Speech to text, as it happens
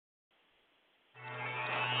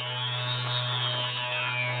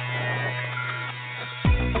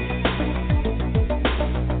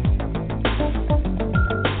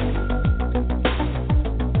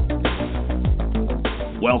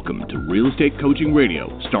Welcome to Real Estate Coaching Radio,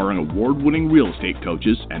 starring award-winning real estate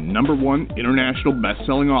coaches and #1 international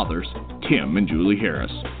best-selling authors, Tim and Julie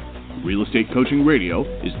Harris. Real Estate Coaching Radio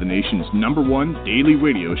is the nation's #1 daily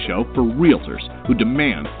radio show for realtors who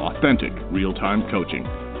demand authentic, real-time coaching.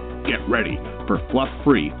 Get ready for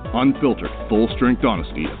fluff-free, unfiltered, full-strength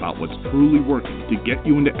honesty about what's truly working to get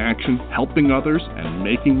you into action, helping others, and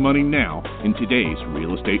making money now in today's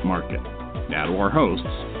real estate market. Now to our hosts,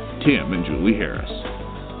 Tim and Julie Harris.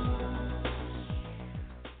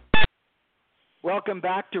 Welcome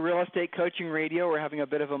back to Real Estate Coaching Radio. We're having a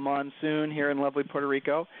bit of a monsoon here in lovely Puerto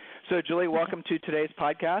Rico. So, Julie, welcome to today's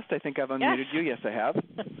podcast. I think I've unmuted you. Yes, I have.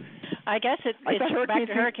 I guess it's back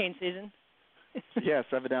to hurricane season. Yes,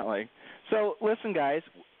 evidently. So, listen, guys,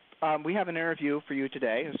 we have an interview for you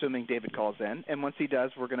today, assuming David calls in. And once he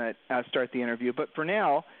does, we're going to start the interview. But for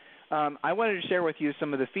now, I wanted to share with you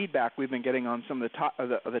some of the feedback we've been getting on some of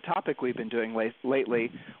the topic we've been doing lately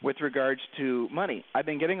with regards to money. I've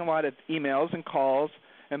been getting a lot of emails and calls,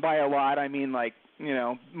 and by a lot I mean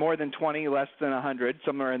more than 20, less than 100,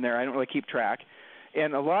 somewhere in there. I don't really keep track.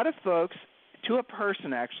 And a lot of folks, to a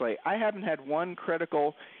person actually, I haven't had one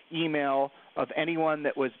critical email of anyone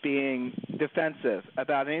that was being defensive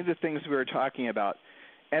about any of the things we were talking about.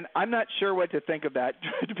 And I'm not sure what to think of that,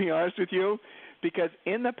 to be honest with you. Because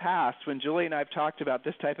in the past, when Julie and I have talked about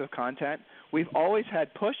this type of content, we've always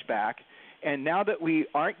had pushback, and now that we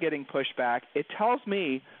aren't getting pushback, it tells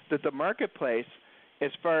me that the marketplace, as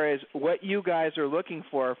far as what you guys are looking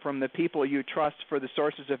for from the people you trust for the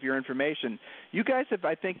sources of your information, you guys have,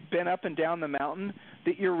 I think, been up and down the mountain,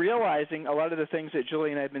 that you're realizing a lot of the things that Julie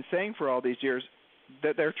and I have been saying for all these years,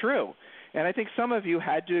 that they're true. And I think some of you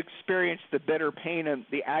had to experience the bitter pain and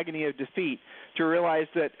the agony of defeat to realize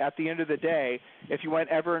that at the end of the day, if you want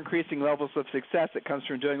ever-increasing levels of success, it comes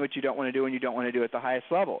from doing what you don't want to do and you don't want to do at the highest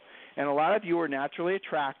level. And a lot of you were naturally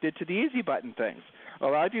attracted to the easy button things. A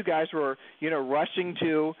lot of you guys were, rushing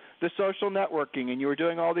to the social networking, and you were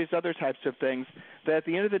doing all these other types of things that at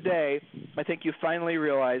the end of the day, I think you finally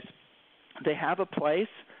realized they have a place.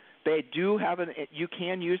 They do have you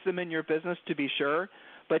can use them in your business, to be sure.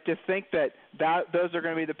 But to think that those are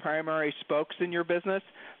going to be the primary spokes in your business,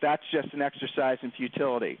 that's just an exercise in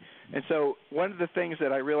futility. And so one of the things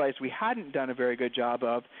that I realized we hadn't done a very good job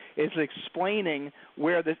of is explaining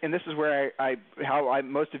where this, and this is where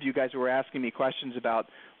most of you guys were asking me questions about,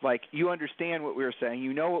 like, you understand what we were saying.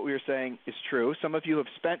 You know what we were saying is true. Some of you have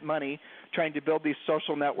spent money trying to build these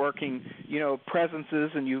social networking,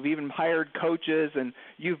 presences, and you've even hired coaches, and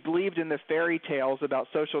you've believed in the fairy tales about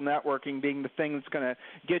social networking being the thing that's going to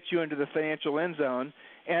get you into the financial end zone,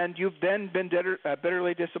 and you've then been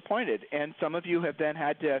bitterly disappointed. And some of you have then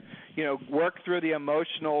had to, work through the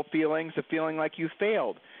emotional feelings of feeling like you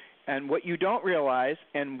failed. And what you don't realize,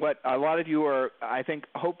 and what a lot of you are, I think,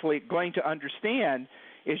 hopefully going to understand,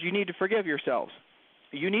 is you need to forgive yourselves.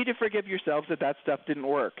 You need to forgive yourselves that stuff didn't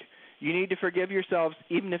work. You need to forgive yourselves,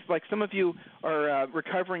 even if, like, some of you are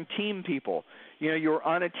recovering team people. You were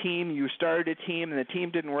on a team, you started a team, and the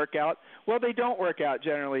team didn't work out. Well, they don't work out,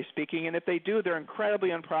 generally speaking, and if they do, they're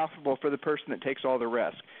incredibly unprofitable for the person that takes all the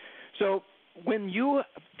risk. So when you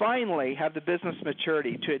finally have the business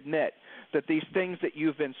maturity to admit that these things that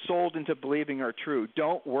you've been sold into believing are true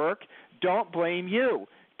don't work, don't blame you.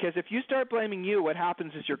 Because if you start blaming you, what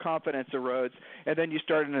happens is your confidence erodes, and then you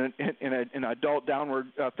start in an adult downward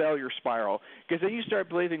failure spiral. Because then you start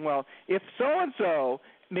believing, well, if so-and-so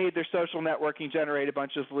made their social networking generate a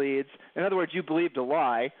bunch of leads, in other words, you believed a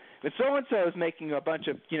lie, but so-and-so is making a bunch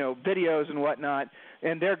of videos and whatnot,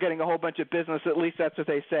 and they're getting a whole bunch of business, at least that's what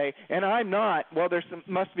they say, and I'm not, well,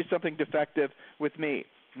 must be something defective with me.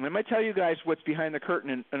 And I'm going to tell you guys what's behind the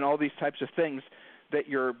curtain and all these types of things that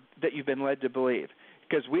you've been led to believe.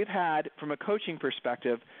 Because we've had, from a coaching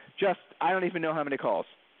perspective, I don't even know how many calls,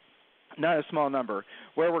 not a small number,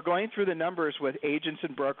 where we're going through the numbers with agents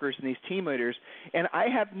and brokers and these team leaders, and I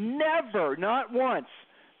have never, not once,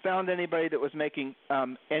 found anybody that was making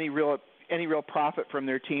any real profit from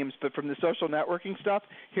their teams. But from the social networking stuff,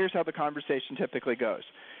 here's how the conversation typically goes.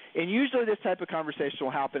 And usually this type of conversation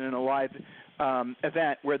will happen in a live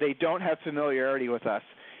event where they don't have familiarity with us.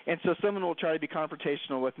 And so someone will try to be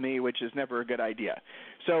confrontational with me, which is never a good idea.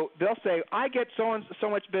 So they'll say, I get so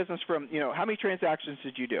much business from, how many transactions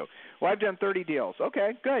did you do? Well, I've done 30 deals.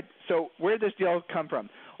 Okay, good. So where did this deal come from?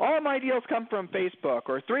 All of my deals come from Facebook,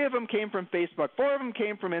 or 3 of them came from Facebook, 4 of them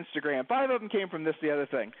came from Instagram, 5 of them came from this, the other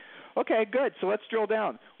thing. Okay, good. So let's drill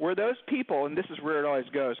down. Were those people, and this is where it always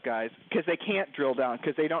goes, guys, because they can't drill down,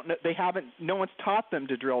 because they don't know, no one's taught them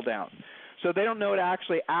to drill down. So they don't know to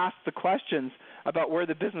actually ask the questions about where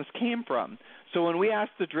the business came from. So when we ask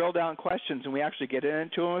the drill down questions and we actually get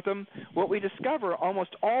into it with them, what we discover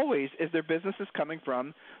almost always is their business is coming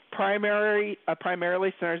from primarily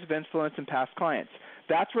centers of influence and past clients.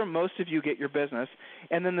 That's where most of you get your business.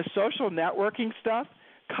 And then the social networking stuff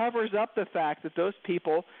covers up the fact that those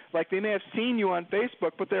people, like they may have seen you on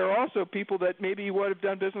Facebook, but there are also people that maybe would have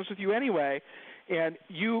done business with you anyway, and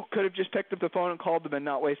you could have just picked up the phone and called them and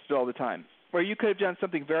not wasted all the time. Or you could have done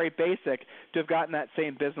something very basic to have gotten that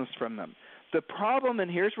same business from them. The problem,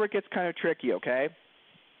 and here's where it gets kind of tricky, okay?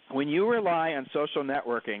 When you rely on social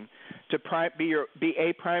networking to be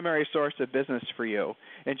a primary source of business for you,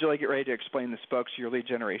 and Julie, get ready to explain the spokes to your lead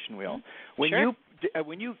generation wheel. When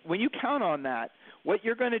you count on that, what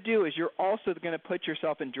you're going to do is you're also going to put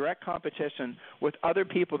yourself in direct competition with other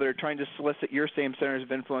people that are trying to solicit your same centers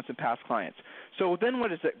of influence and past clients. So then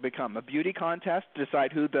what does it become? A beauty contest to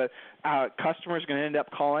decide who the customer is going to end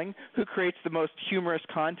up calling, who creates the most humorous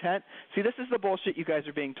content? See, this is the bullshit you guys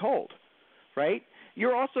are being told, right?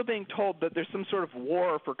 You're also being told that there's some sort of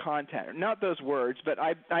war for content. Not those words, but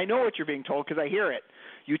I know what you're being told because I hear it.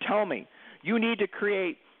 You tell me. You need to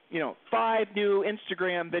create 5 new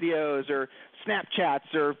Instagram videos or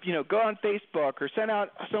Snapchats or, go on Facebook or send out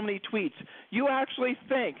so many tweets. You actually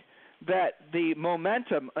think that the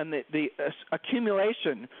momentum and the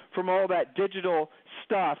accumulation from all that digital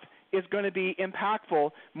stuff is going to be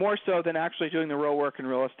impactful more so than actually doing the real work in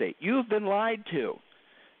real estate. You've been lied to.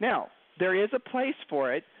 Now, there is a place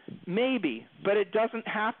for it, maybe, but it doesn't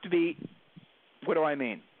have to be. What do I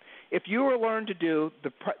mean? If you were learn to do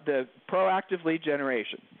the proactive lead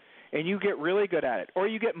generation, and you get really good at it, or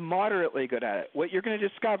you get moderately good at it, what you're going to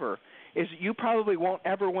discover is you probably won't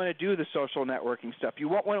ever want to do the social networking stuff. You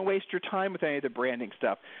won't want to waste your time with any of the branding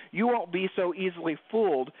stuff. You won't be so easily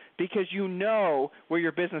fooled because you know where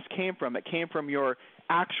your business came from. It came from your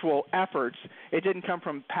actual efforts. It didn't come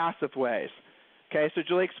from passive ways. Okay, so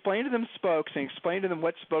Julie, explain to them spokes and explain to them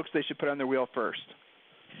what spokes they should put on their wheel first.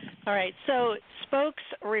 All right, so spokes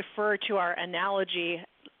refer to our analogy,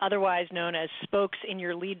 otherwise known as spokes in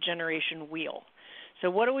your lead generation wheel. So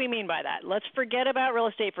what do we mean by that? Let's forget about real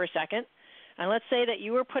estate for a second, and let's say that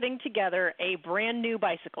you were putting together a brand new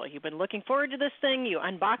bicycle. You've been looking forward to this thing. You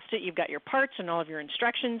unboxed it. You've got your parts and all of your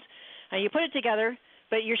instructions, and you put it together,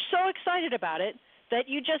 but you're so excited about it that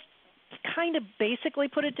you just kind of basically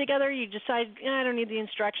put it together. You decide, I don't need the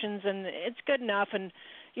instructions, and it's good enough, and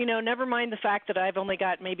never mind the fact that I've only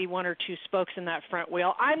got maybe 1 or 2 spokes in that front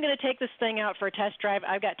wheel. I'm going to take this thing out for a test drive.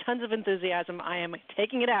 I've got tons of enthusiasm. I am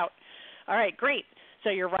taking it out. All right, great. So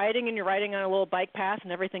you're riding on a little bike path,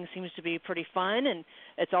 and everything seems to be pretty fun, and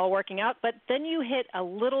it's all working out. But then you hit a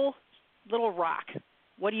little rock.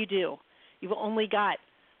 What do? You've only got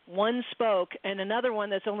 1 spoke and another one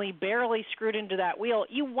that's only barely screwed into that wheel.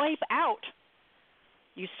 You wipe out.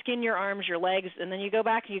 You skin your arms, your legs, and then you go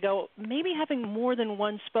back and you go, maybe having more than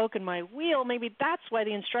 1 spoke in my wheel, maybe that's why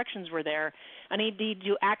the instructions were there. I need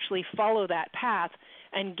to actually follow that path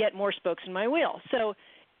and get more spokes in my wheel. So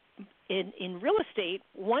in real estate,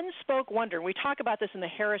 1 spoke wonder, we talk about this in the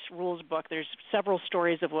Harris Rules book. There's several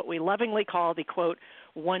stories of what we lovingly call the, quote,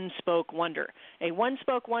 1 spoke wonder. A 1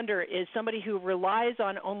 spoke wonder is somebody who relies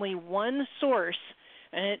on only 1 source,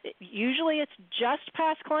 and usually it's just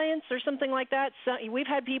past clients or something like that. So we've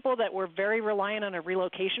had people that were very reliant on a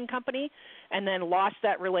relocation company and then lost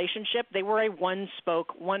that relationship. They were a 1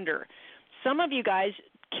 spoke wonder. Some of you guys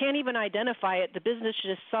can't even identify it. The business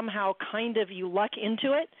just somehow kind of you luck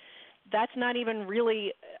into it. That's not even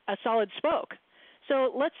really a solid spoke.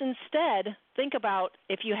 So let's instead think about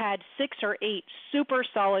if you had 6 or 8 super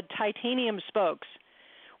solid titanium spokes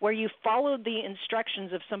where you followed the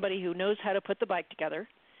instructions of somebody who knows how to put the bike together,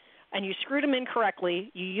 and you screwed them in correctly,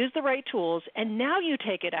 you use the right tools, and now you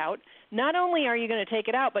take it out. Not only are you going to take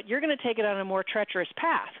it out, but you're going to take it on a more treacherous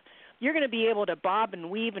path. You're going to be able to bob and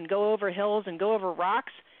weave and go over hills and go over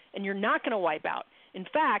rocks, and you're not going to wipe out. In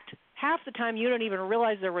fact, half the time you don't even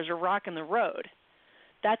realize there was a rock in the road.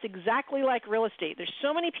 That's exactly like real estate. There's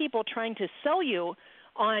so many people trying to sell you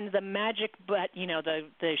on the magic, but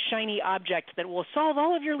the shiny object that will solve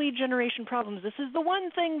all of your lead generation problems. This is the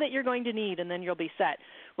one thing that you're going to need, and then you'll be set.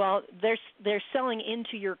 Well, they're selling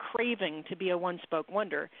into your craving to be a 1 spoke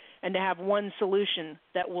wonder and to have 1 solution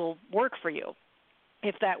that will work for you.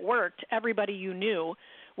 If that worked, everybody you knew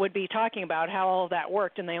would be talking about how all of that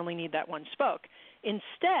worked, and they only need that 1 spoke.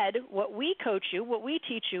 Instead, what we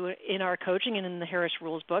teach you in our coaching and in the Harris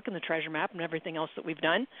Rules book and the Treasure Map and everything else that we've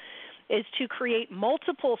done is to create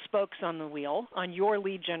multiple spokes on the wheel, on your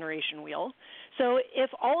lead generation wheel. So if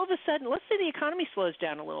all of a sudden, let's say the economy slows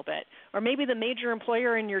down a little bit, or maybe the major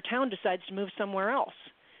employer in your town decides to move somewhere else,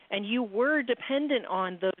 and you were dependent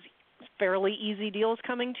on those fairly easy deals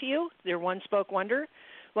coming to you, your one-spoke wonder,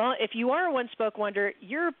 well, if you are a one-spoke wonder,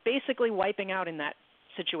 you're basically wiping out in that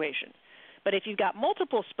situation. But if you've got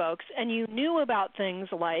multiple spokes and you knew about things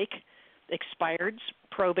like expireds,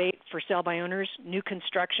 probate, for sale by owners, new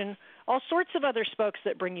construction, all sorts of other spokes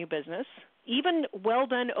that bring you business, even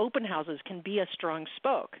well-done open houses can be a strong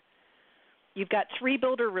spoke. You've got 3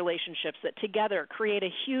 builder relationships that together create a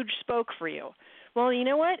huge spoke for you. Well, you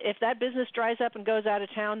know what? If that business dries up and goes out of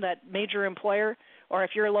town, that major employer, or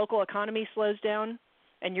if your local economy slows down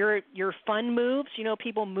and your fun moves,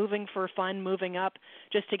 people moving for fun, moving up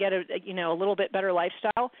just to get a little bit better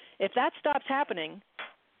lifestyle, if that stops happening,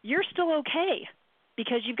 you're still okay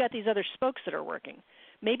because you've got these other spokes that are working.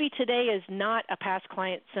 Maybe today is not a past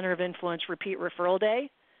client center of influence repeat referral day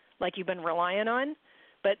like you've been relying on,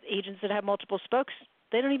 but agents that have multiple spokes,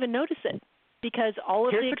 they don't even notice it because all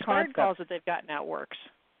of the expired calls that they've gotten out works.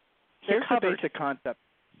 Here's the basic concept.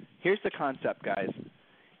 Here's the concept, guys,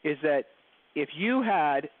 is that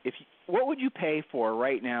what would you pay for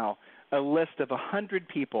right now a list of 100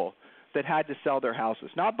 people that had to sell their houses,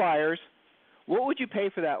 not buyers? What would you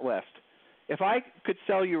pay for that list? If I could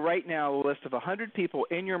sell you right now a list of 100 people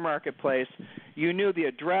in your marketplace, you knew the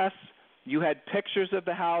address, you had pictures of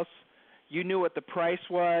the house, you knew what the price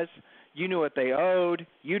was, you knew what they owed,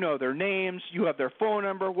 you know their names, you have their phone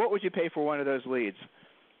number, what would you pay for one of those leads?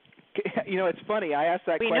 It's funny. I asked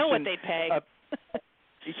that question. We know what they pay.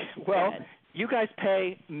 Well, you guys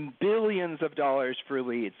pay billions of dollars for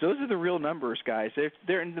leads. Those are the real numbers, guys.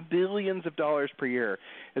 They're in the billions of dollars per year.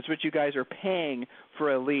 That's what you guys are paying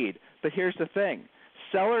for a lead. But here's the thing.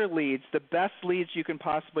 Seller leads, the best leads you can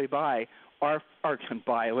possibly buy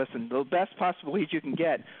the best possible leads you can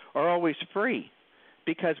get are always free.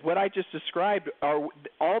 Because what I just described are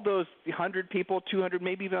all those 100 people, 200,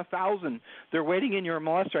 maybe even 1,000, they're waiting in your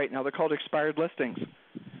MLS right now. They're called expired listings.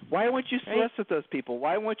 Why won't you solicit those people?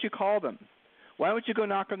 Why won't you call them? Why don't you go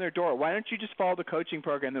knock on their door? Why don't you just follow the coaching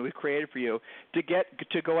program that we've created for you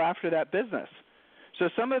to go after that business? So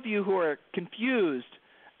some of you who are confused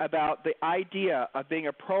about the idea of being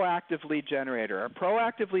a proactive lead generator. A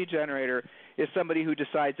proactive lead generator is somebody who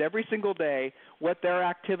decides every single day what their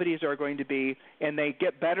activities are going to be, and they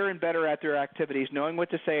get better and better at their activities, knowing what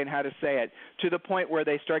to say and how to say it, to the point where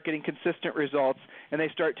they start getting consistent results and they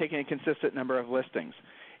start taking a consistent number of listings.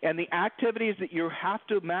 And the activities that you have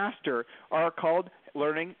to master are called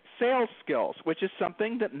learning sales skills, which is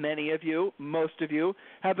something that many of you, most of you,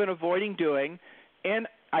 have been avoiding doing. And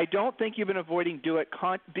I don't think you've been avoiding doing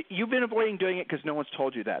it. You've been avoiding doing it because no one's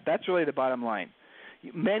told you that. That's really the bottom line.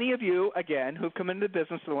 Many of you, again, who've come into the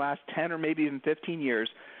business in the last 10 or maybe even 15 years,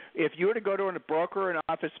 if you were to go to a broker or an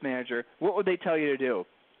office manager, what would they tell you to do?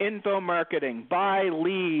 Info marketing, buy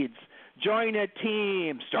leads, join a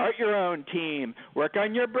team, start your own team, work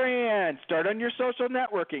on your brand, start on your social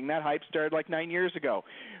networking. That hype started like 9 years ago.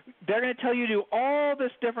 They're going to tell you to do all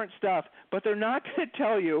this different stuff, but they're not going to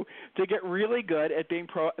tell you to get really good at being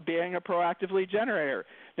a proactive lead generator.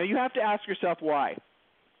 Now, you have to ask yourself why.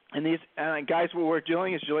 And these guys, what we're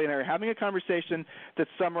doing is Julie and I are having a conversation that's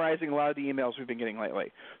summarizing a lot of the emails we've been getting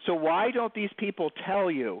lately. So why don't these people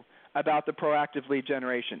tell you about the proactive lead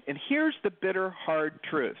generation? And here's the bitter, hard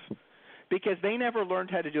truth. Because they never learned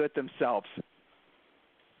how to do it themselves.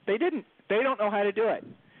 They didn't. They don't know how to do it.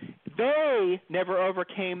 They never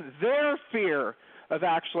overcame their fear of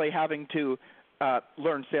actually having to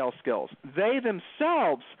learn sales skills. They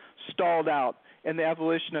themselves stalled out in the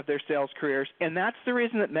evolution of their sales careers, and that's the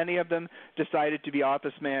reason that many of them decided to be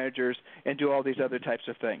office managers and do all these other types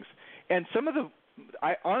of things. And some of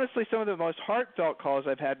the most heartfelt calls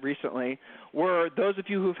I've had recently were those of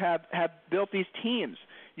you who have built these teams.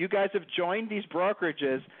 You guys have joined these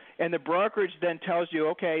brokerages, and the brokerage then tells you,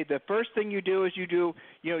 okay, the first thing you do is you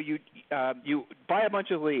buy a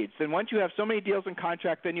bunch of leads. Then once you have so many deals in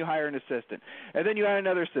contract, then you hire an assistant, and then you add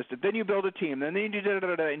another assistant. Then you build a team, and then you do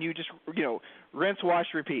and you just rinse, wash,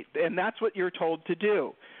 repeat. And that's what you're told to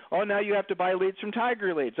do. Oh, now you have to buy leads from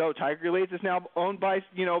Tiger Leads. Oh, Tiger Leads is now owned by,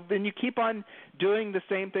 then you keep on doing the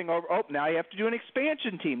same thing over. Oh, now you have to do an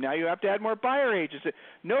expansion team. Now you have to add more buyer agents.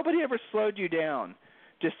 Nobody ever slowed you down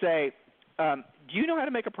to say, do you know how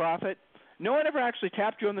to make a profit? No one ever actually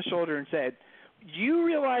tapped you on the shoulder and said, do you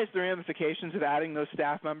realize the ramifications of adding those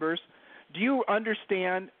staff members? Do you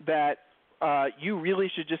understand that you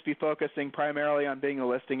really should just be focusing primarily on being a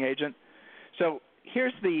listing agent? So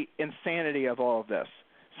here's the insanity of all of this.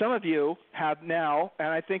 Some of you have now, and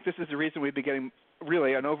I think this is the reason we've been getting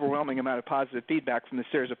really an overwhelming amount of positive feedback from the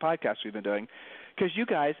series of podcasts we've been doing, because you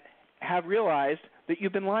guys have realized that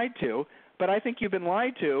you've been lied to. But I think you've been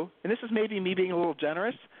lied to, and this is maybe me being a little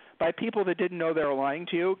generous, by people that didn't know they were lying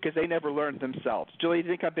to you because they never learned themselves. Julie, do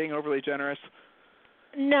you think I'm being overly generous?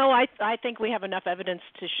 No, I think we have enough evidence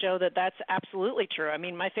to show that that's absolutely true. I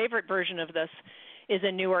mean, my favorite version of this is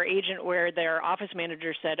a newer agent where their office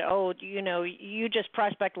manager said, "Oh, you just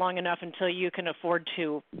prospect long enough until you can afford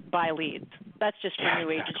to buy leads. That's just for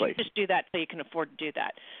new agents. You just do that so you can afford to do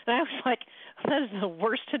that." And I was like, that is the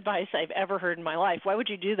worst advice I've ever heard in my life. Why would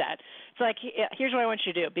you do that? It's like, here's what I want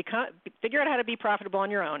you to do. Figure out how to be profitable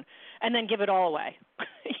on your own and then give it all away.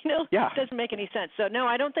 It doesn't make any sense. So no,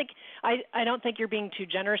 I don't think you're being too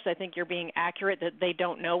generous. I think you're being accurate that they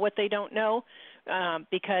don't know what they don't know.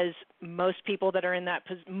 Because most people that are in that,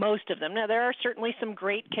 most of them, now there are certainly some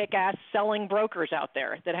great kick-ass selling brokers out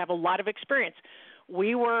there that have a lot of experience.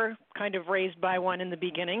 We were kind of raised by one in the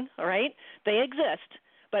beginning, all right? They exist,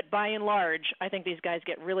 but by and large, I think these guys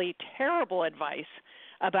get really terrible advice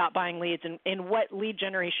about buying leads and what lead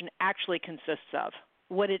generation actually consists of,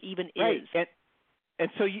 what it even is. And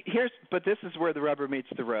so but this is where the rubber meets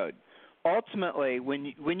the road. Ultimately, when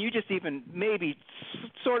you just even maybe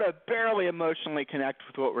sort of barely emotionally connect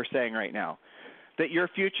with what we're saying right now, that your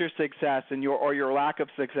future success and your lack of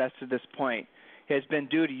success to this point has been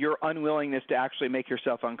due to your unwillingness to actually make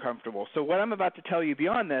yourself uncomfortable. So what I'm about to tell you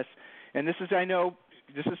beyond this, and I know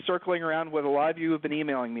this is circling around what a lot of you have been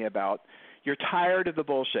emailing me about, you're tired of the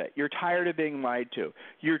bullshit. You're tired of being lied to.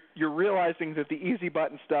 You're realizing that the easy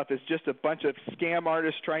button stuff is just a bunch of scam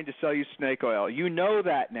artists trying to sell you snake oil. You know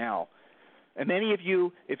that now. And many of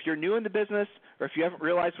you, if you're new in the business or if you haven't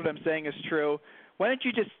realized what I'm saying is true, why don't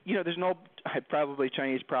you just, there's no probably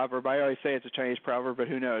Chinese proverb. I always say it's a Chinese proverb, but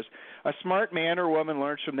who knows? A smart man or woman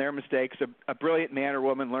learns from their mistakes. A brilliant man or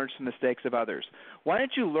woman learns from the mistakes of others. Why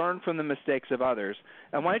don't you learn from the mistakes of others?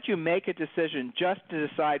 And why don't you make a decision just to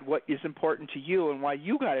decide what is important to you and why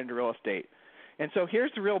you got into real estate? And so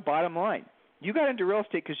here's the real bottom line. You got into real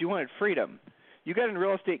estate because you wanted freedom. You got into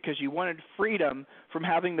real estate because you wanted freedom from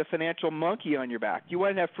having the financial monkey on your back. You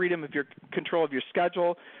wanted to have freedom of your control of your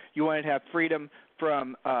schedule. You wanted to have freedom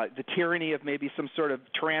from the tyranny of maybe some sort of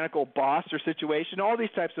tyrannical boss or situation, all these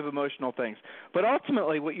types of emotional things. But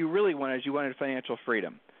ultimately what you really wanted is you wanted financial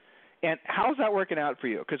freedom. And how's that working out for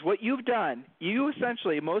you? Because what you've done, you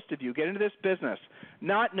essentially, most of you, get into this business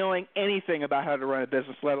not knowing anything about how to run a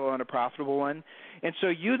business, let alone a profitable one. And so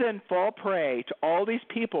you then fall prey to all these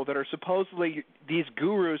people that are supposedly these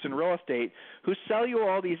gurus in real estate who sell you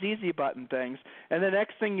all these easy button things. And the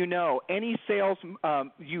next thing you know, any sales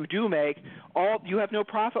you do make, you have no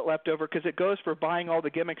profit left over because it goes for buying all the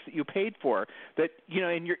gimmicks that you paid for. That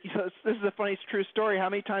this is a funny, true story. How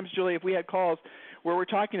many times, Julie, have we had calls where we're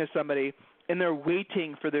talking to somebody and they're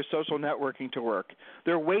waiting for their social networking to work.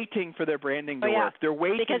 They're waiting for their branding to work. They're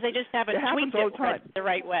waiting because they just haven't tweaked it the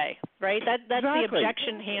right way, right? That's exactly. The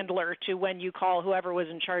objection handler to when you call whoever was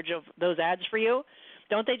in charge of those ads for you.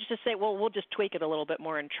 Don't they just say, well, we'll just tweak it a little bit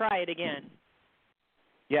more and try it again?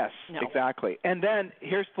 Yes, exactly. And then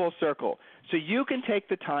here's full circle. So you can take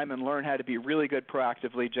the time and learn how to be really good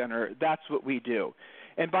proactive lead generator. That's what we do.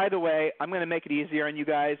 And by the way, I'm going to make it easier on you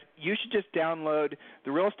guys. You should just download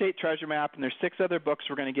the Real Estate Treasure Map, and there's 6 other books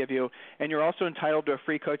we're going to give you. And you're also entitled to a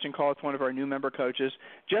free coaching call with one of our new member coaches.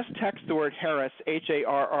 Just text the word Harris,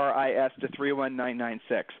 Harris, to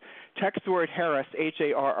 31996. Text the word Harris, Harris,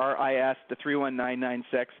 to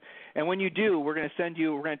 31996. And when you do, we're going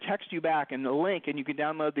to text you back and the link, and you can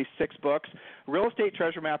download these 6 books. Real Estate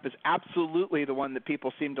Treasure Map is absolutely the one that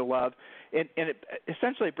people seem to love, and it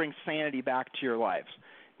essentially brings sanity back to your lives.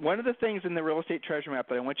 One of the things in the Real Estate Treasure Map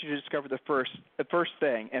that I want you to discover the first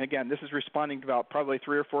thing, and again, this is responding to about probably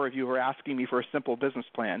 3 or 4 of you who are asking me for a simple business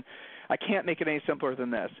plan. I can't make it any simpler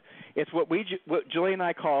than this. It's what Julie and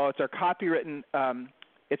I call, it's our copywritten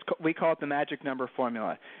we call it the magic number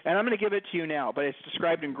formula. And I'm going to give it to you now, but it's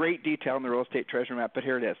described in great detail in the Real Estate Treasure Map, but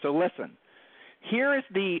here it is. So listen, here is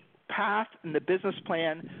the path and the business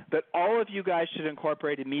plan that all of you guys should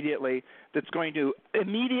incorporate immediately that's going to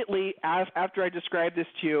immediately, after I describe this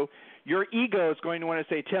to you, your ego is going to want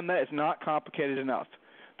to say, Tim, that is not complicated enough.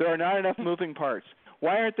 There are not enough moving parts.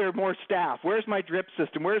 Why aren't there more staff? Where's my drip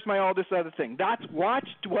system? Where's my all this other thing? Watch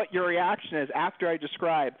what your reaction is after I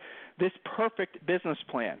describe this perfect business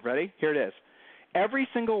plan. Ready? Here it is. Every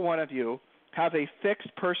single one of you have a fixed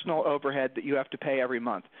personal overhead that you have to pay every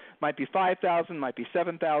month. Might be $5,000, might be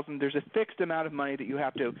 $7,000. There's a fixed amount of money that you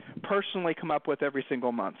have to personally come up with every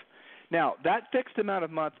single month. Now, that fixed amount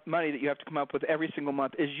of money that you have to come up with every single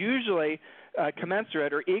month is usually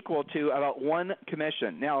commensurate or equal to about 1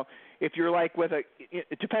 commission. Now, if you're like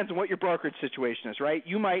it depends on what your brokerage situation is, right?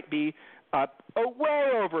 You might be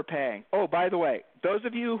way overpaying. Oh, by the way, those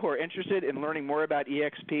of you who are interested in learning more about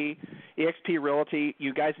EXP Realty,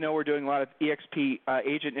 you guys know we're doing a lot of EXP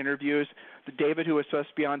agent interviews. David, who was supposed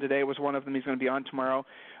to be on today, was one of them. He's going to be on tomorrow.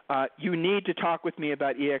 You need to talk with me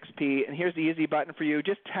about EXP, and here's the easy button for you.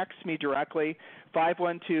 Just text me directly,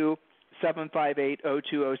 512-758-0206,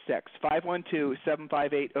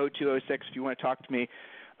 512-758-0206 if you want to talk to me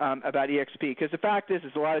about EXP. Because the fact is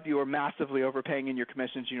a lot of you are massively overpaying in your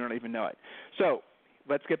commissions and you don't even know it. So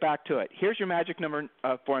let's get back to it. Here's your magic number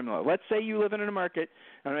formula. Let's say you live in a market,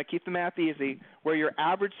 I'm going to keep the math easy, where your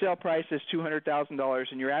average sale price is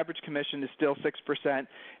 $200,000 and your average commission is still 6%,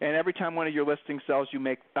 and every time one of your listings sells, you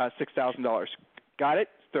make $6,000. Got it?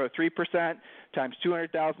 So 3% times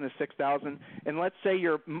 200,000 is 6,000, and let's say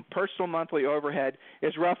your personal monthly overhead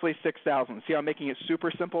is roughly 6,000. See how I'm making it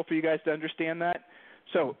super simple for you guys to understand that?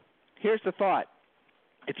 So here's the thought.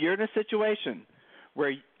 If you're in a situation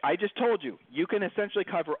where I just told you, you can essentially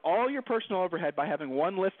cover all your personal overhead by having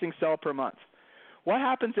one listing sell per month. What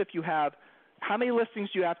happens if you have, how many listings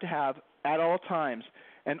do you have to have at all times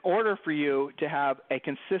in order for you to have a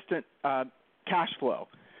consistent cash flow?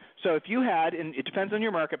 So if you had, and it depends on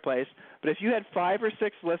your marketplace, but if you had 5 or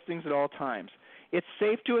 6 listings at all times, it's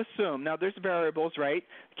safe to assume, now there's variables, right?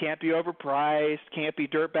 Can't be overpriced, can't be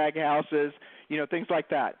dirtbag houses, things like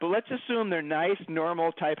that. But let's assume they're nice,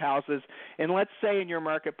 normal type houses, and let's say in your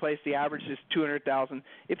marketplace the average is $200,000.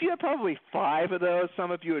 If you had probably 5 of those,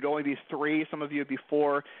 some of you would only be 3, some of you would be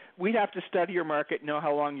 4. We'd have to study your market, know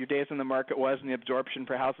how long your days in the market was and the absorption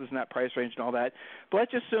for houses in that price range and all that. But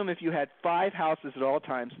let's assume if you had 5 houses at all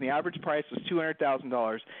times and the average price was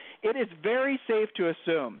 $200,000, it is very safe to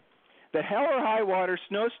assume that hell or high water,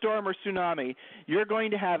 snowstorm or tsunami, you're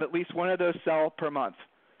going to have at least one of those sell per month.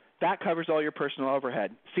 That covers all your personal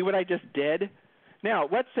overhead. See what I just did? Now,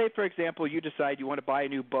 let's say, for example, you decide you want to buy a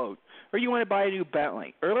new boat, or you want to buy a new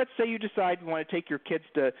Bentley, or let's say you decide you want to take your kids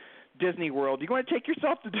to Disney World. You want to take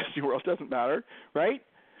yourself to Disney World, doesn't matter, right?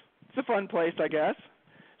 It's a fun place, I guess.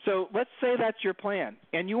 So let's say that's your plan,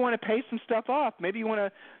 and you want to pay some stuff off. Maybe you want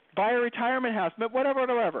to buy a retirement house, but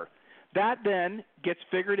whatever. That then gets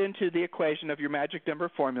figured into the equation of your magic number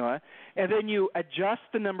formula, and then you adjust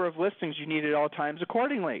the number of listings you need at all times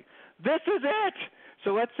accordingly. This is it!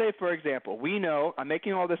 So let's say, for example, we know, I'm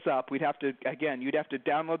making all this up, you'd have to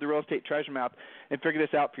download the Real Estate Treasure Map and figure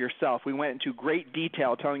this out for yourself. We went into great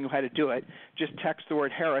detail telling you how to do it. Just text the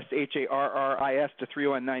word Harris, Harris, to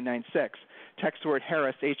 31996. Text the word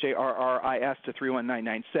Harris, Harris, to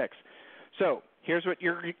 31996. So here's what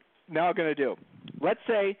you're now going to do. Let's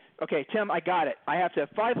say, okay, Tim, I got it. I have to have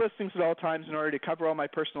 5 listings at all times in order to cover all my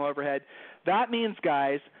personal overhead. That means,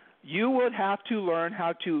 guys, you would have to learn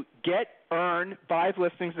how to earn 5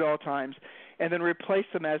 listings at all times and then replace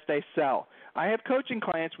them as they sell. I have coaching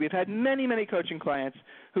clients. We've had many, many coaching clients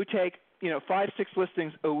who take 5, 6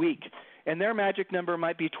 listings a week, and their magic number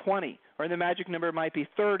might be 20, or the magic number might be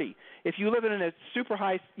 30. If you live in a super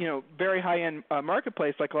high, very high-end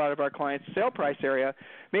marketplace like a lot of our clients' sale price area,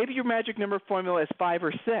 maybe your magic number formula is 5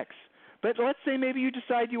 or 6. But let's say maybe you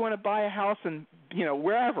decide you want to buy a house in,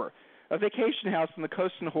 wherever, a vacation house on the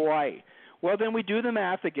coast in Hawaii. Well, then we do the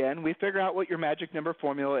math again. We figure out what your magic number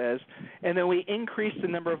formula is, and then we increase the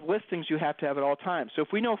number of listings you have to have at all times. So if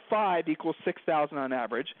we know 5 equals 6,000 on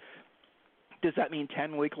average, does that mean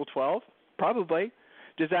 10 will equal 12? Probably.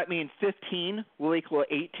 Does that mean 15 will equal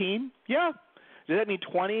 18? Yeah. Does that mean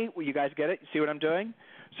 20? Well, you guys get it? You see what I'm doing?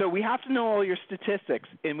 So we have to know all your statistics,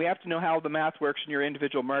 and we have to know how the math works in your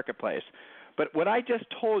individual marketplace. But what I just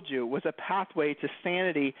told you was a pathway to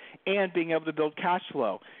sanity and being able to build cash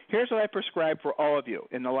flow. Here's what I prescribe for all of you,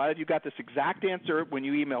 and a lot of you got this exact answer when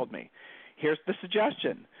you emailed me. Here's the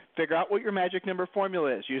suggestion. Figure out what your magic number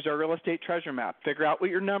formula is. Use our Real Estate Treasure Map. Figure out what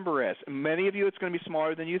your number is. And many of you, it's going to be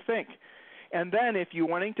smaller than you think. And then if you're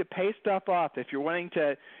wanting to pay stuff off, if you're wanting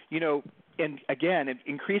to, and again,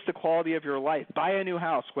 increase the quality of your life, buy a new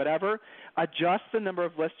house, whatever, adjust the number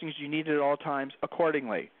of listings you need at all times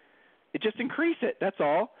accordingly. Just increase it, that's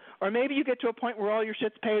all. Or maybe you get to a point where all your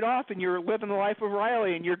shit's paid off and you're living the life of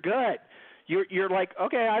Riley and you're good. You're like,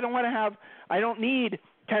 okay, I don't need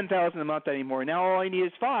 $10,000 a month anymore. Now all I need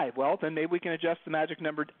is 5. Well, then maybe we can adjust the magic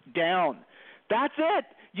number down. That's it.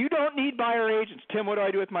 You don't need buyer agents. Tim, what do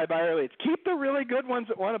I do with my buyer leads? Keep the really good ones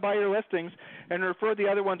that want to buy your listings and refer the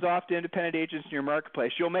other ones off to independent agents in your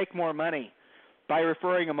marketplace. You'll make more money by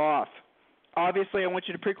referring them off. Obviously, I want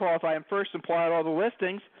you to pre-qualify them first and pull out all the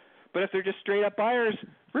listings, but if they're just straight-up buyers,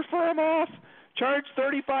 refer them off. Charge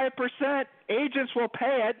 35%. Agents will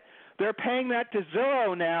pay it. They're paying that to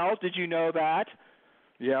Zillow now. Did you know that?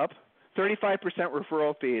 Yep. 35%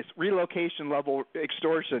 referral fees, relocation level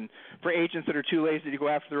extortion for agents that are too lazy to go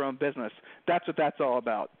after their own business. That's what that's all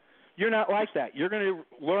about. You're not like that. You're going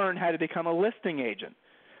to learn how to become a listing agent.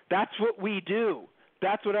 That's what we do.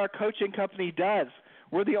 That's what our coaching company does.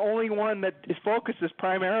 We're the only one that focuses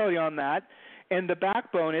primarily on that, and the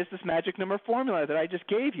backbone is this magic number formula that I just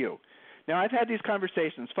gave you. Now, I've had these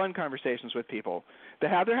conversations, fun conversations with people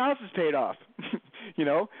that have their houses paid off. You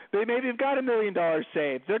know, they maybe have got $1 million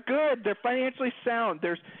saved. They're good. They're financially sound.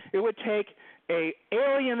 It would take an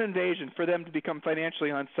alien invasion for them to become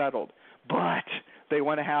financially unsettled, but they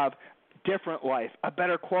want to have different life, a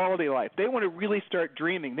better quality life. They want to really start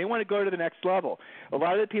dreaming. They want to go to the next level. A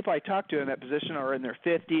lot of the people I talk to in that position are in their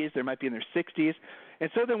 50s. They might be in their 60s. And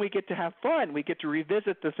so then we get to have fun. We get to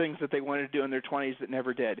revisit the things that they wanted to do in their 20s that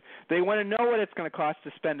never did. They want to know what it's going to cost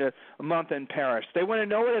to spend a month in Paris. They want to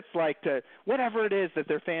know what it's like to, whatever it is that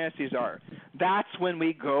their fantasies are. That's when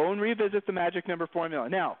we go and revisit the magic number formula.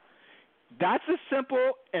 Now, that's as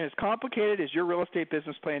simple and as complicated as your real estate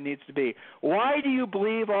business plan needs to be. Why do you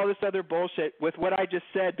believe all this other bullshit with what I just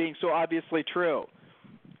said being so obviously true?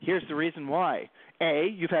 Here's the reason why. A,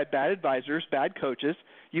 you've had bad advisors, bad coaches.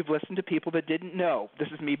 You've listened to people that didn't know. This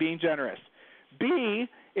is me being generous. B,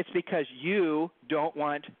 it's because you don't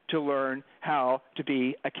want to learn how to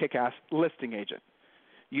be a kick-ass listing agent.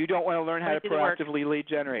 You don't want to learn how to proactively lead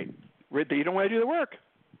generate. You don't want to do the work.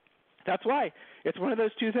 That's why. It's one of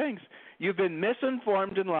those two things. You've been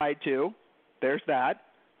misinformed and lied to. There's that.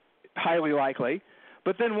 Highly likely.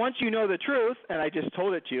 But then once you know the truth, and I just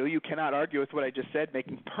told it to you, you cannot argue with what I just said,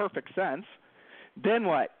 making perfect sense, then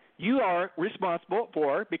what? You are responsible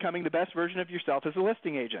for becoming the best version of yourself as a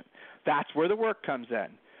listing agent. That's where the work comes in.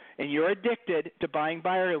 And you're addicted to buying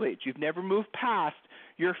buyer leads. You've never moved past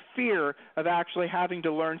your fear of actually having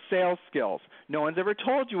to learn sales skills. No one's ever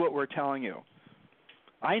told you what we're telling you.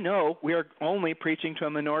 I know we are only preaching to a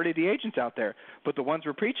minority of the agents out there, but the ones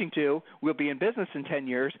we're preaching to will be in business in 10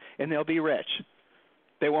 years, and they'll be rich.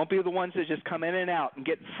 They won't be the ones that just come in and out and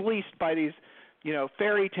get fleeced by these,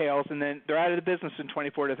 fairy tales, and then they're out of the business in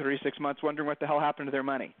 24 to 36 months wondering what the hell happened to their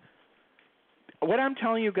money. What I'm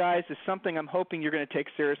telling you guys is something I'm hoping you're going to take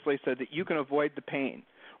seriously so that you can avoid the pain.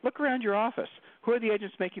 Look around your office. Who are the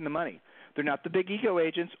agents making the money? They're not the big ego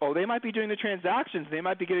agents. Oh, they might be doing the transactions. They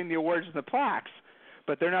might be getting the awards and the plaques,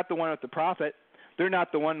 but they're not the one with the profit. They're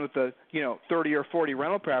not the one with the 30 or 40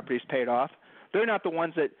 rental properties paid off. They're not the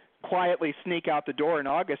ones that quietly sneak out the door in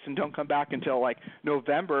August and don't come back until like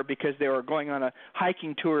November because they were going on a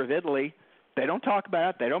hiking tour of Italy. They don't talk about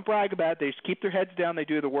it. They don't brag about it. They just keep their heads down. They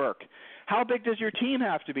do the work. How big does your team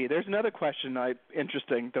have to be? There's another question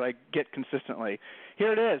interesting that I get consistently.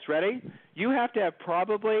 Here it is. Ready? You have to have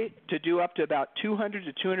probably to do up to about 200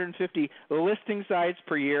 to 250 listing sites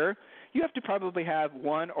per year. You have to probably have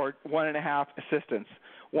 1 or 1.5 assistants.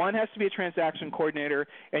 One has to be a transaction coordinator,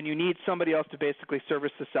 and you need somebody else to basically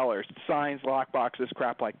service the sellers, signs, lock boxes,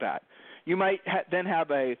 crap like that. You might then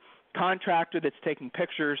have a contractor that's taking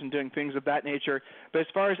pictures and doing things of that nature. But as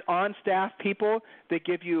far as on-staff people that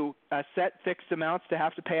give you set fixed amounts to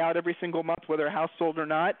have to pay out every single month, whether a house sold or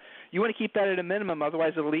not, you want to keep that at a minimum,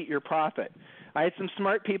 otherwise it'll eat your profit. I had some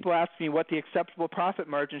smart people ask me what the acceptable profit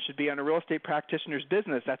margin should be on a real estate practitioner's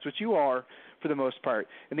business. That's what you are for the most part.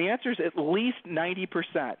 And the answer is at least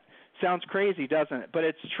 90%. Sounds crazy, doesn't it? But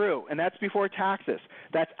it's true. And that's before taxes.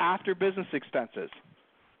 That's after business expenses.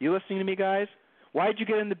 You listening to me, guys? Why did you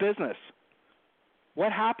get into business?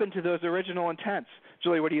 What happened to those original intents?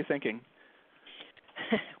 Julie, what are you thinking?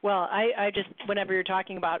 Well, I just, whenever you're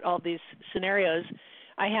talking about all these scenarios,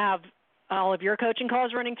 I have all of your coaching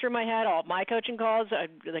calls running through my head, all of my coaching calls,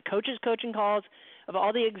 the coaches' coaching calls, of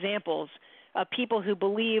all the examples of people who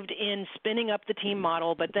believed in spinning up the team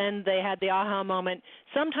model, but then they had the aha moment,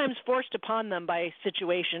 sometimes forced upon them by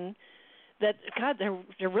situation, that, God,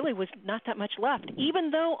 there really was not that much left,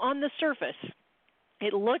 even though on the surface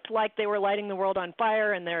it looked like they were lighting the world on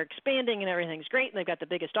fire and they're expanding and everything's great and they've got the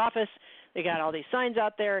biggest office. They got all these signs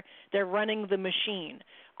out there. They're running the machine.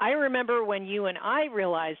 I remember when you and I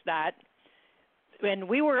realized that, and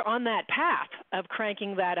we were on that path of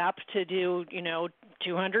cranking that up to do,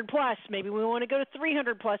 200 plus. Maybe we want to go to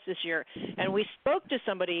 300 plus this year. And we spoke to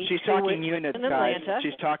somebody. She's talking units, in Atlanta. Guys.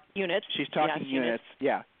 She's talking units. She's talking units.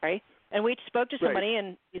 Yeah. Right. And we spoke to somebody,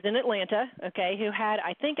 and he's in Atlanta, okay, who had,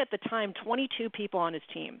 I think at the time, 22 people on his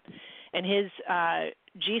team. And his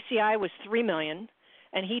GCI was $3 million,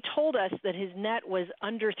 and he told us that his net was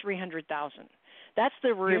under $300,000. That's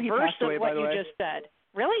the reverse of what you just said.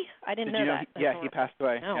 Really? I didn't know that. Yeah, he passed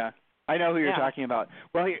away. No. Yeah. I know who you're talking about.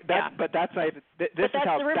 Well, but that's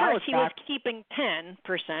how the reverse. He was keeping 10%,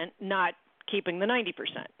 not keeping the 90%.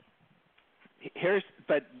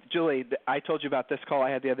 But Julie, I told you about this call I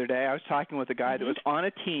had the other day. I was talking with a guy that was on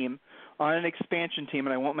a team, on an expansion team,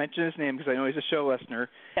 and I won't mention his name because I know he's a show listener.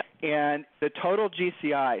 Yep. And the total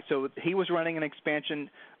GCI, so he was running an expansion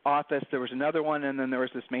office, there was another one, and then there was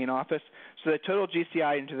this main office. So the total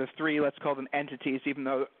GCI into the three, let's call them entities, even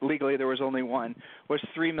though legally there was only one, was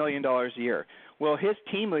 $3 million a year. Well, his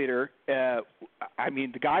team leader, the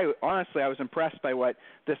guy, honestly, I was impressed by what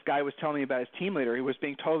this guy was telling me about his team leader. He was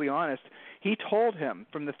being totally honest. He told him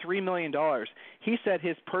from the $3 million, he said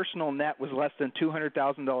his personal net was less than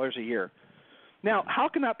 $200,000 a year. Now, how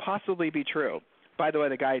can that possibly be true? By the way,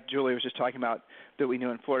 the guy Julie was just talking about that we knew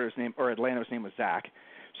in Florida, his name, or Atlanta, his name was Zach.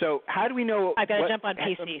 So how do we know? I've got to jump on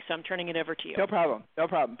PC, so I'm turning it over to you. No problem.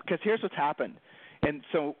 Because here's what's happened. And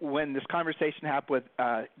so when this conversation happened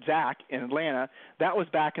with Zach in Atlanta, that was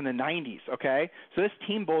back in the 90s, okay? So this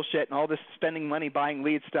team bullshit and all this spending money, buying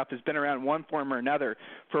lead stuff has been around one form or another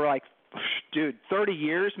for 30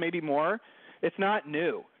 years, maybe more. It's not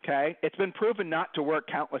new, okay? It's been proven not to work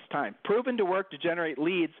countless times. Proven to work to generate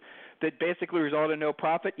leads that basically result in no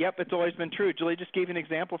profit. Yep, it's always been true. Julie just gave an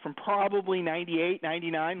example from probably 98,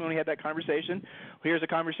 99 when we had that conversation. Here's a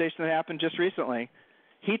conversation that happened just recently.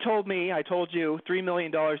 He told me, I told you, $3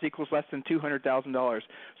 million equals less than $200,000.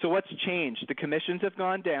 So what's changed? The commissions have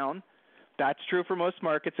gone down. That's true for most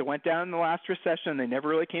markets. It went down in the last recession. They never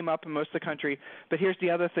really came up in most of the country. But here's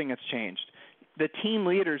the other thing that's changed. The team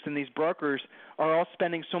leaders and these brokers are all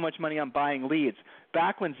spending so much money on buying leads.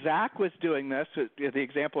 Back when Zach was doing this, the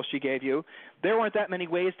example she gave you, there weren't that many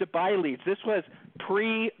ways to buy leads. This was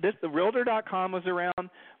the Realtor.com was around,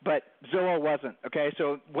 but Zillow wasn't. Okay,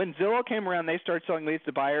 so when Zillow came around, they started selling leads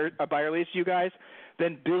to buyer leads to you guys.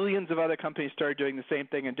 Then billions of other companies started doing the same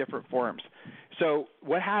thing in different forms. So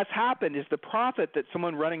what has happened is the profit that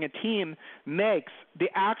someone running a team makes, the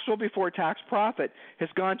actual before-tax profit, has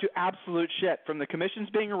gone to absolute shit. From the commissions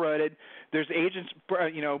being eroded, there's agents,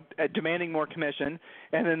 demanding more commission,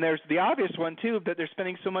 and then there's the obvious one too, that they're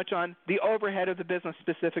spending so much on the overhead of the business,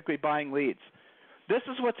 specifically buying leads. This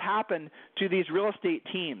is what's happened to these real estate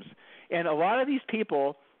teams, and a lot of these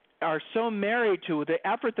people are so married to the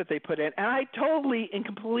effort that they put in, and I totally and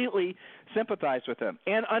completely sympathize with them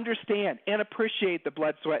and understand and appreciate the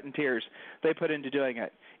blood, sweat, and tears they put into doing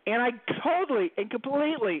it. And I totally and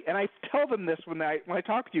completely, and I tell them this when I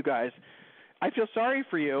talk to you guys, I feel sorry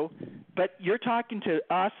for you, but you're talking to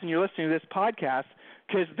us and you're listening to this podcast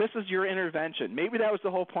because this is your intervention. Maybe that was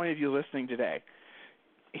the whole point of you listening today.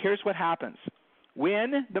 Here's what happens.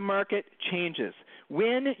 When the market changes,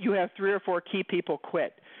 when you have 3 or 4 key people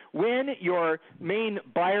quit, when your main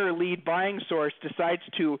buyer lead buying source decides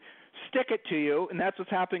to stick it to you, and that's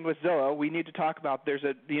what's happening with Zillow. We need to talk about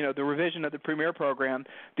the revision of the Premier program.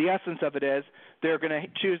 The essence of it is they're going to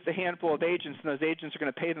choose the handful of agents, and those agents are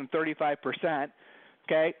going to pay them 35%.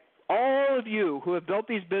 Okay? All of you who have built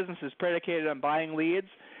these businesses predicated on buying leads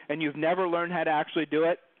and you've never learned how to actually do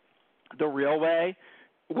it the real way,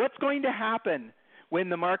 what's going to happen when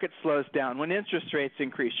the market slows down, when interest rates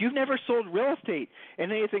increase? You've never sold real estate in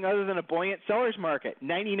anything other than a buoyant seller's market,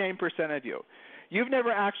 99% of you. You've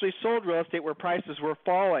never actually sold real estate where prices were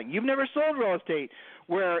falling. You've never sold real estate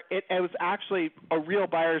where it was actually a real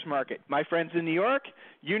buyer's market. My friends in New York,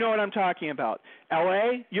 you know what I'm talking about.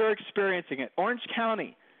 L.A., you're experiencing it. Orange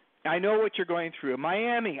County, I know what you're going through.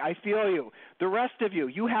 Miami, I feel you. The rest of you,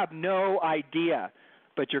 you have no idea,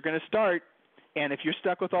 but you're going to start. And if you're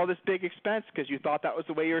stuck with all this big expense because you thought that was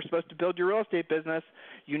the way you were supposed to build your real estate business,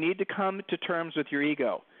 you need to come to terms with your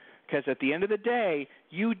ego. Because at the end of the day,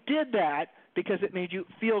 you did that because it made you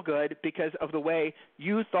feel good because of the way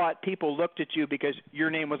you thought people looked at you because your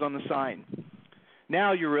name was on the sign.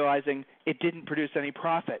 Now you're realizing it didn't produce any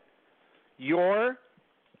profit. Your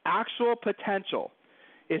actual potential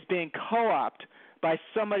is being co-opted by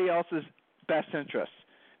somebody else's best interests.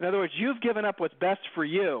 In other words, you've given up what's best for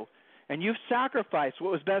you, and you've sacrificed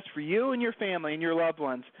what was best for you and your family and your loved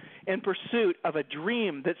ones in pursuit of a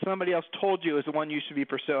dream that somebody else told you is the one you should be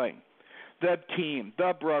pursuing. The team,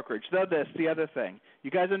 the brokerage, the this, the other thing. You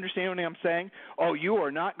guys understand what I'm saying? Oh, you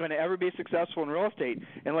are not going to ever be successful in real estate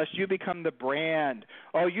unless you become the brand.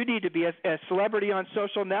 Oh, you need to be a celebrity on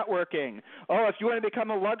social networking. Oh, if you want to become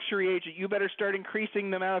a luxury agent, you better start increasing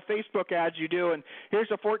the amount of Facebook ads you do, and here's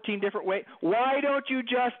a 14 different ways. Why don't you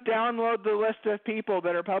just download the list of people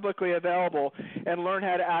that are publicly available and learn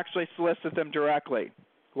how to actually solicit them directly?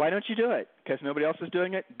 Why don't you do it? Because nobody else is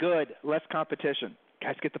doing it? Good. Less competition.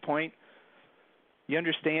 Guys, get the point? You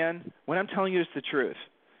understand? What I'm telling you is the truth.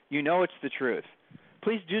 You know it's the truth.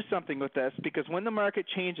 Please do something with this, because when the market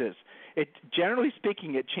changes, generally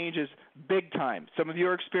speaking, it changes big time. Some of you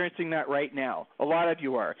are experiencing that right now. A lot of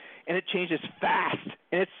you are, and it changes fast,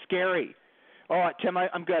 and it's scary. Oh, Tim,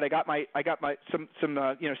 I'm good. I got some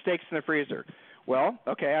steaks in the freezer. Well,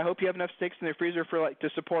 okay, I hope you have enough steaks in the freezer to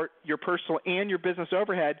support your personal and your business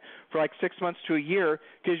overhead for 6 months to a year,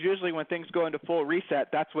 because usually when things go into full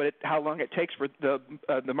reset, that's how long it takes for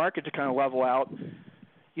the market to kind of level out.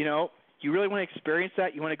 You really want to experience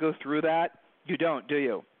that? You want to go through that? You don't, do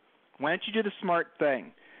you? Why don't you do the smart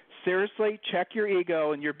thing? Seriously, check your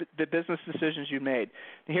ego and the business decisions you made.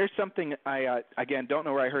 And here's something I, again, don't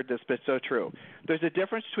know where I heard this, but it's so true. There's a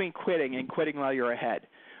difference between quitting and quitting while you're ahead.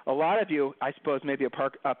 A lot of you, I suppose maybe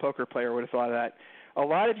a poker player would have thought of that. A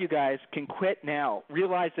lot of you guys can quit now.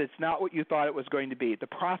 Realize that it's not what you thought it was going to be. The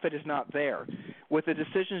profit is not there. With the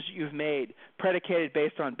decisions you've made, predicated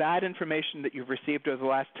based on bad information that you've received over the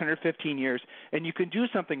last 10 or 15 years, and you can do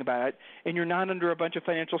something about it, and you're not under a bunch of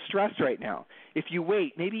financial stress right now. If you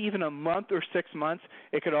wait, maybe even a month or 6 months,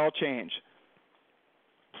 it could all change.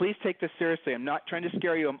 Please take this seriously. I'm not trying to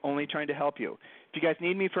scare you. I'm only trying to help you. If you guys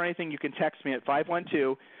need me for anything, you can text me at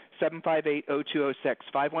 512-758-0206,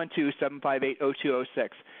 512-758-0206.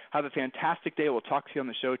 Have a fantastic day. We'll talk to you on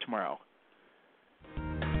the show tomorrow.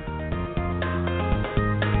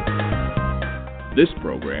 This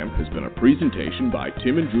program has been a presentation by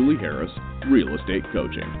Tim and Julie Harris, Real Estate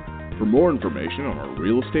Coaching. For more information on our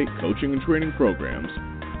real estate coaching and training programs,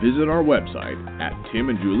 visit our website at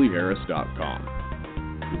timandjulieharris.com.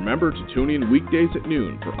 Remember to tune in weekdays at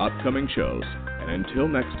noon for upcoming shows. And until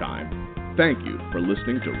next time, thank you for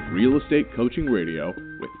listening to Real Estate Coaching Radio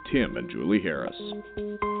with Tim and Julie Harris.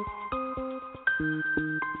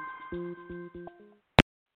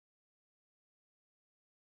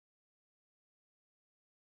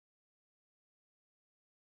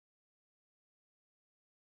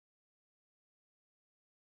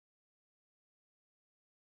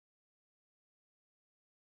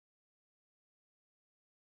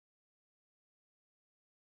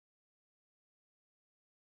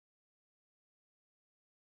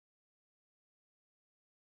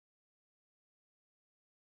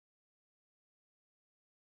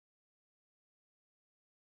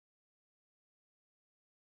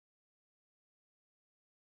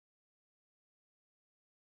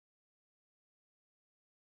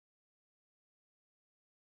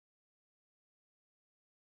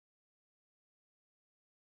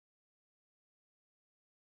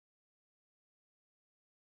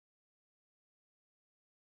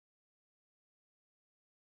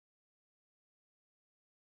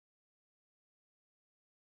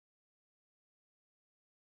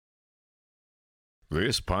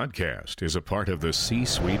 This podcast is a part of the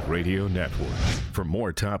C-Suite Radio Network. For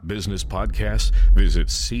more top business podcasts, visit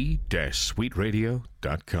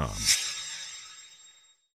c-suiteradio.com.